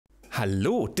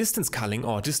Hello, distance culling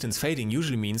or distance fading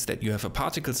usually means that you have a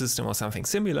particle system or something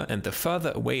similar, and the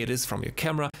further away it is from your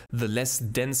camera, the less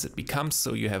dense it becomes,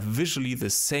 so you have visually the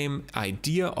same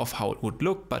idea of how it would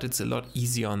look, but it's a lot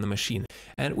easier on the machine.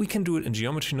 And we can do it in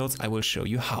GeometryNodes. I will show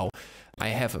you how. I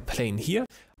have a plane here.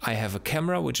 I have a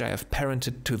camera which I have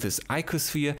parented to this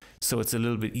icosphere, so it's a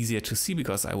little bit easier to see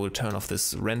because I will turn off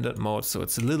this rendered mode, so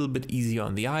it's a little bit easier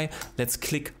on the eye. Let's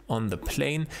click on the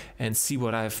plane and see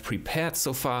what I've prepared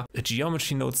so far. A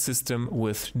geometry node system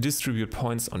with distribute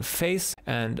points on face,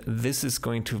 and this is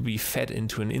going to be fed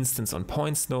into an instance on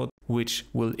points node, which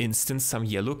will instance some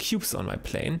yellow cubes on my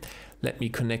plane. Let me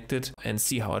connect it and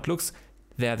see how it looks.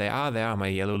 There they are my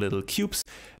yellow little cubes,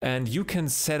 and you can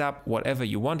set up whatever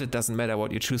you want. It doesn't matter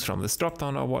what you choose from this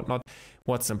dropdown or whatnot.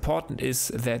 What's important is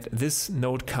that this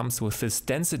node comes with this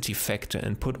density factor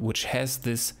input, which has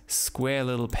this square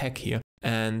little pack here,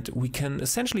 and we can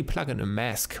essentially plug in a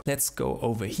mask. Let's go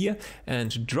over here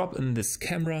and drop in this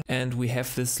camera, and we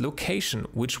have this location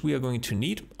which we are going to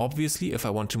need. Obviously, if I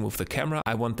want to move the camera,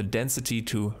 I want the density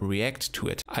to react to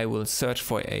it. I will search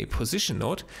for a position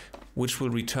node, which will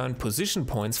return position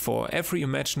points for every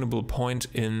imaginable point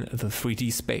in the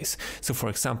 3D space. So for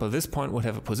example, this point would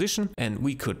have a position, and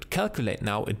we could calculate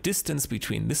now a distance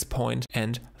between this point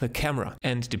and the camera.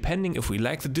 And depending if we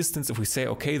like the distance, if we say,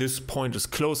 okay, this point is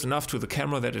close enough to the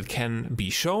camera that it can be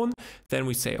shown, then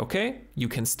we say, okay, you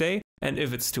can stay. And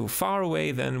if it's too far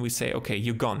away, then we say, okay,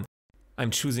 you're gone. I'm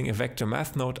choosing a vector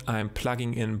math node, I'm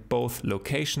plugging in both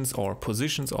locations or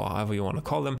positions or however you want to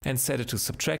call them and set it to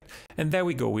subtract. And there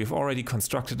we go, we've already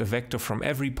constructed a vector from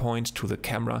every point to the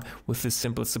camera with this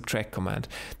simple subtract command.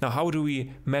 Now how do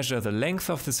we measure the length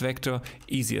of this vector?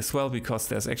 Easy as well, because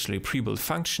there's actually a pre-built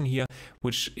function here,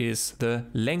 which is the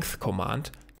length command.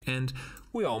 And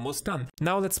we're almost done.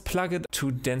 Now let's plug it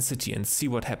to density and see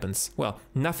what happens. Well,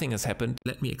 nothing has happened.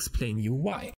 Let me explain you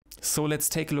why. So let's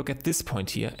take a look at this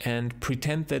point here and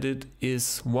pretend that it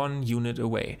is 1 unit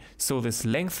away. So this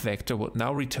length vector would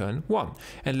now return 1.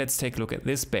 And let's take a look at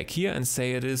this back here and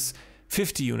say it is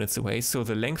 50 units away. So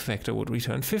the length vector would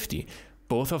return 50.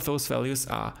 Both of those values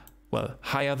are, well,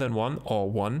 higher than 1 or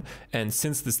 1. And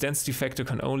since this density factor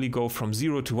can only go from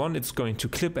 0 to 1, it's going to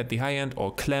clip at the high end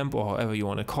or clamp or however you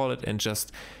want to call it and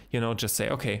just say,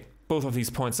 okay, both of these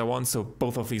points are 1, so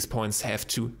both of these points have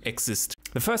to exist.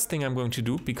 The first thing I'm going to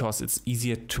do, because it's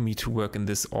easier to me to work in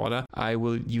this order, I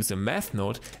will use a math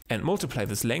node and multiply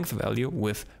this length value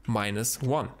with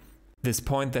 -1. This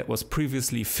point that was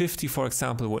previously 50, for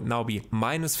example, would now be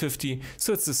 -50,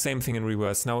 so it's the same thing in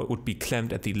reverse. Now it would be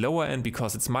clamped at the lower end.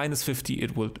 Because it's -50,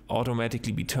 it will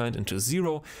automatically be turned into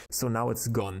 0, so now it's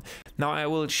gone. Now I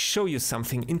will show you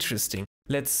something interesting.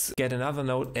 Let's get another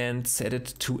node and set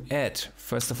it to add.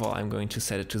 First of all, I'm going to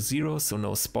set it to 0, so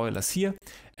no spoilers here.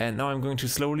 And now I'm going to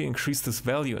slowly increase this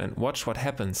value and watch what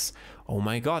happens. Oh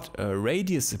my god, a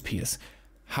radius appears.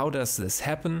 How does this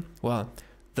happen? Well,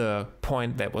 the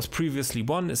point that was previously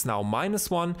 1 is now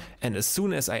 -1, and as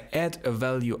soon as I add a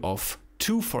value of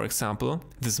 2, for example,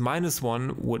 this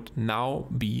 -1 would now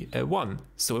be a 1,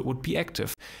 so it would be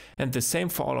active. And the same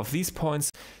for all of these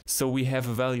points. So we have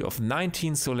a value of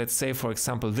 19, so let's say, for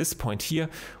example, this point here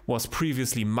was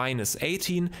previously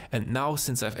 -18, and now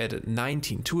since I've added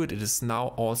 19 to it, it is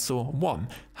now also 1.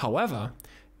 However,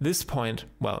 this point,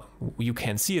 well, you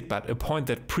can't see it, but a point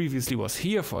that previously was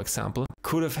here, for example,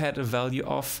 could have had a value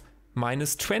of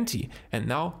 -20, and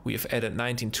now we have added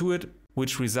 19 to it,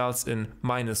 which results in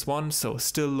 -1, so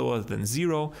still lower than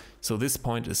 0, so this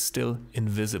point is still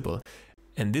invisible.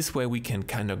 And this way we can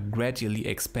kind of gradually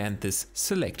expand this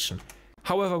selection.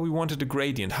 However, we wanted a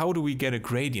gradient. How do we get a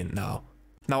gradient now?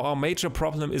 Now our major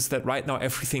problem is that right now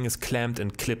everything is clamped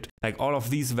and clipped. Like all of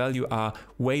these values are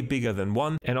way bigger than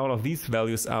 1 and all of these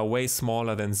values are way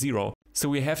smaller than 0. So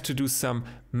we have to do some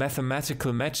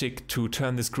mathematical magic to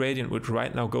turn this gradient, which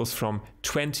right now goes from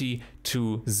 20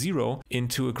 to 0,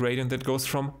 into a gradient that goes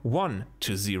from 1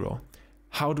 to 0.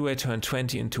 How do I turn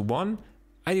 20 into 1?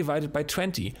 I divide it by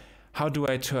 20. How do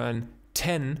I turn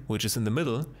 10, which is in the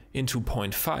middle, into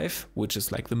 0.5, which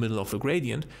is like the middle of the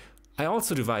gradient? I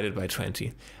also divide it by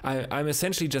 20. I'm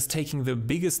essentially just taking the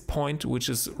biggest point, which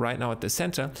is right now at the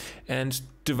center, and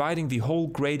dividing the whole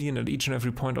gradient at each and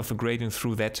every point of the gradient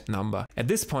through that number. At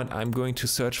this point, I'm going to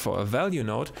search for a value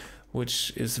node,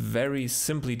 which is very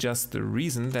simply just the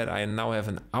reason that I now have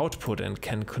an output and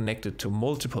can connect it to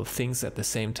multiple things at the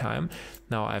same time.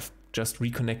 Now I've just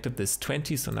reconnected this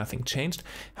 20, so nothing changed.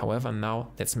 However,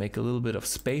 now let's make a little bit of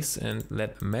space and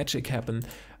let magic happen.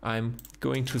 I'm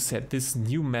going to set this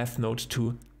new math node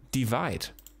to divide.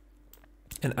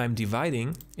 And I'm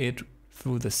dividing it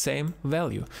through the same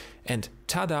value. And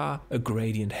tada, a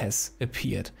gradient has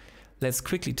appeared. Let's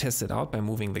quickly test it out by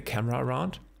moving the camera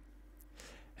around.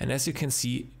 And as you can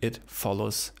see, it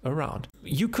follows around.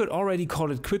 You could already call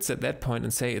it quits at that point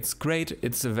and say it's great,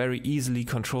 it's a very easily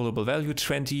controllable value.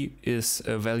 20 is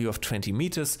a value of 20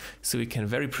 meters, so you can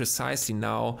very precisely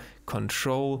now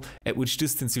control at which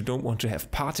distance you don't want to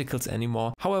have particles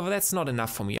anymore. However, that's not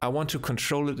enough for me. I want to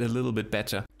control it a little bit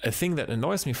better. A thing that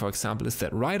annoys me, for example, is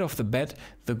that right off the bat,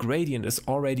 the gradient is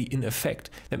already in effect.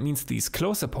 That means these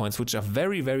closer points, which are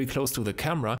very, very close to the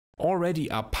camera, already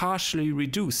are partially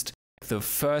reduced. The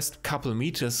first couple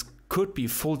meters could be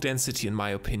full density in my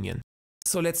opinion.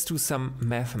 So let's do some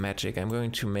math magic. I'm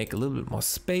going to make a little bit more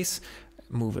space,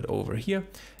 move it over here,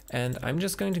 and I'm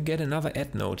just going to get another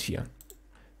add node here.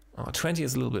 20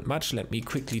 is a little bit much. Let me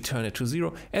quickly turn it to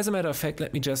 0. As a matter of fact,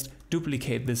 let me just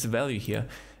duplicate this value here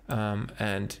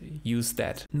and use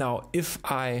that. Now, if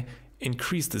I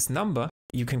increase this number,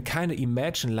 you can kind of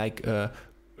imagine like a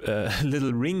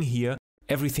little ring here.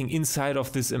 Everything inside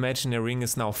of this imaginary ring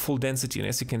is now full density, and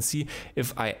as you can see,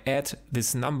 if I add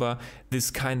this number,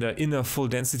 this kind of inner full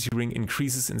density ring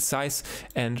increases in size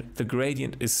and the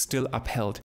gradient is still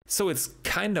upheld. So it's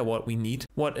kind of what we need.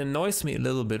 What annoys me a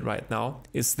little bit right now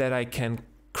is that I can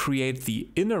create the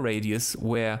inner radius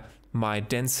where my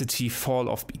density fall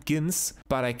off begins,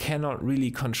 but I cannot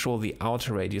really control the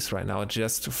outer radius right now. It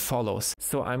just follows.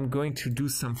 So I'm going to do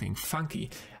something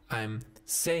funky. I'm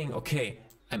saying, okay,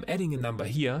 I'm adding a number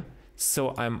here,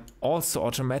 so I'm also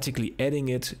automatically adding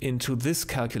it into this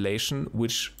calculation,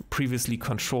 which previously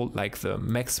controlled like the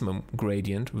maximum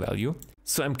gradient value.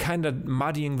 So I'm kind of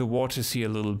muddying the waters here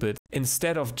a little bit.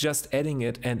 Instead of just adding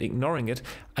it and ignoring it,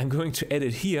 I'm going to add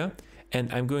it here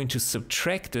and I'm going to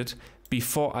subtract it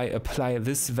before I apply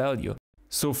this value.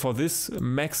 So for this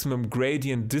maximum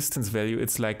gradient distance value,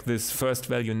 it's like this first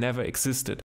value never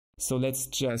existed. So let's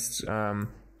just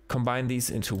combine these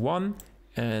into one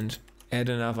and add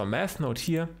another math node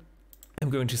here. I'm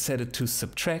going to set it to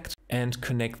subtract and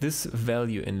connect this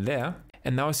value in there.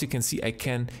 And now as you can see, I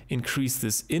can increase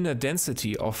this inner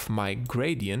density of my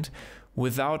gradient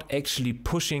without actually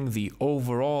pushing the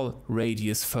overall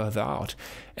radius further out.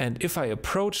 And if I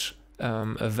approach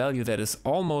a value that is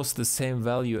almost the same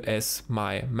value as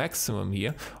my maximum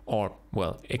here, or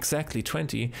well, exactly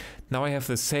 20, now I have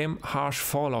the same harsh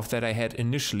fall off that I had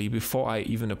initially before I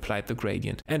even applied the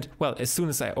gradient. And well, as soon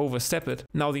as I overstep it,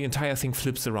 now the entire thing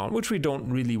flips around, which we don't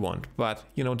really want, but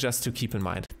you know, just to keep in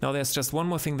mind. Now there's just one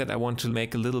more thing that I want to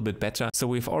make a little bit better. So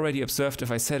we've already observed if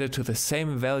I set it to the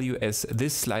same value as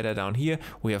this slider down here,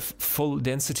 we have full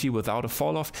density without a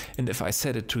fall off. And if I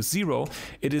set it to 0,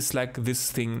 it is like this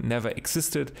thing never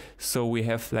existed. So we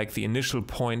have like the initial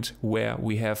point where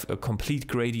we have a complete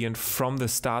gradient from the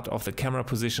start of the camera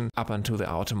position up until the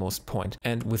outermost point.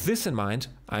 And with this in mind,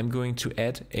 I'm going to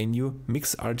add a new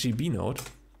mix RGB node.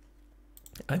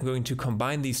 I'm going to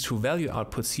combine these two value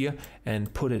outputs here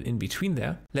and put it in between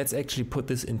there. Let's actually put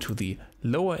this into the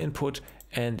lower input,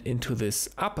 and into this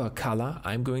upper color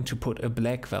I'm going to put a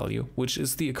black value, which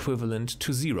is the equivalent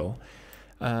to 0.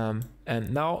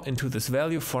 And now into this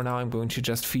value, for now I'm going to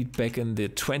just feed back in the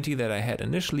 20 that I had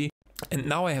initially. And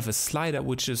now I have a slider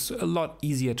which is a lot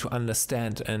easier to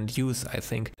understand and use, I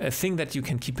think. A thing that you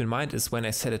can keep in mind is when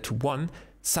I set it to 1,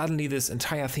 suddenly this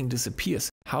entire thing disappears.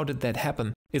 How did that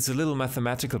happen? It's a little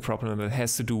mathematical problem that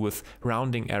has to do with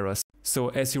rounding errors. So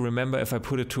as you remember, if I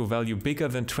put it to a value bigger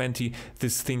than 20,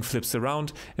 this thing flips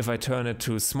around. If I turn it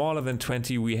to smaller than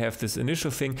 20, we have this initial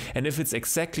thing. And if it's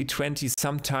exactly 20,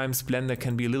 sometimes Blender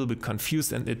can be a little bit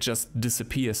confused and it just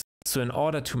disappears. So in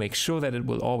order to make sure that it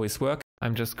will always work,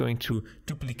 I'm just going to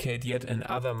duplicate yet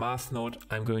another math node.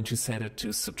 I'm going to set it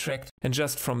to subtract, and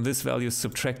just from this value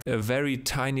subtract a very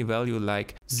tiny value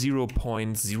like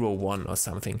 0.01 or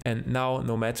something. And now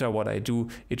no matter what I do,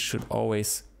 it should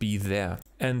always be there.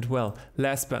 And well,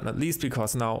 last but not least,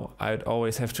 because now I'd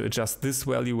always have to adjust this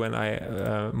value when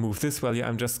I move this value,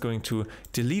 I'm just going to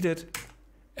delete it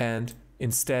and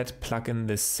instead plug in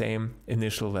the same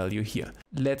initial value here.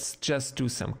 Let's just do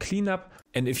some cleanup.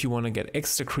 And if you want to get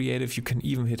extra creative, you can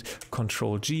even hit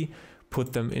Ctrl G,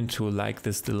 put them into like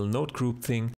this little node group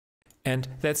thing. And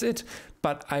that's it.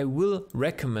 But I will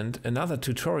recommend another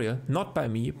tutorial, not by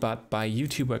me, but by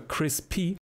YouTuber Chris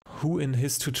P, who in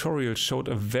his tutorial showed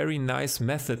a very nice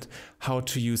method how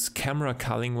to use camera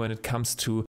culling when it comes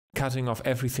to cutting off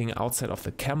everything outside of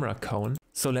the camera cone.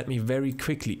 So let me very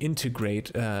quickly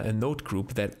integrate a node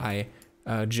group that I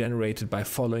generated by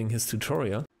following his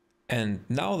tutorial. And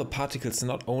now the particles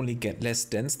not only get less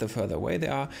dense the further away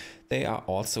they are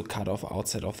also cut off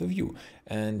outside of the view.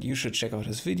 And you should check out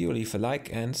this video, leave a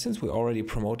like, and since we're already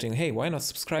promoting, hey, why not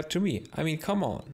subscribe to me? I mean, come on.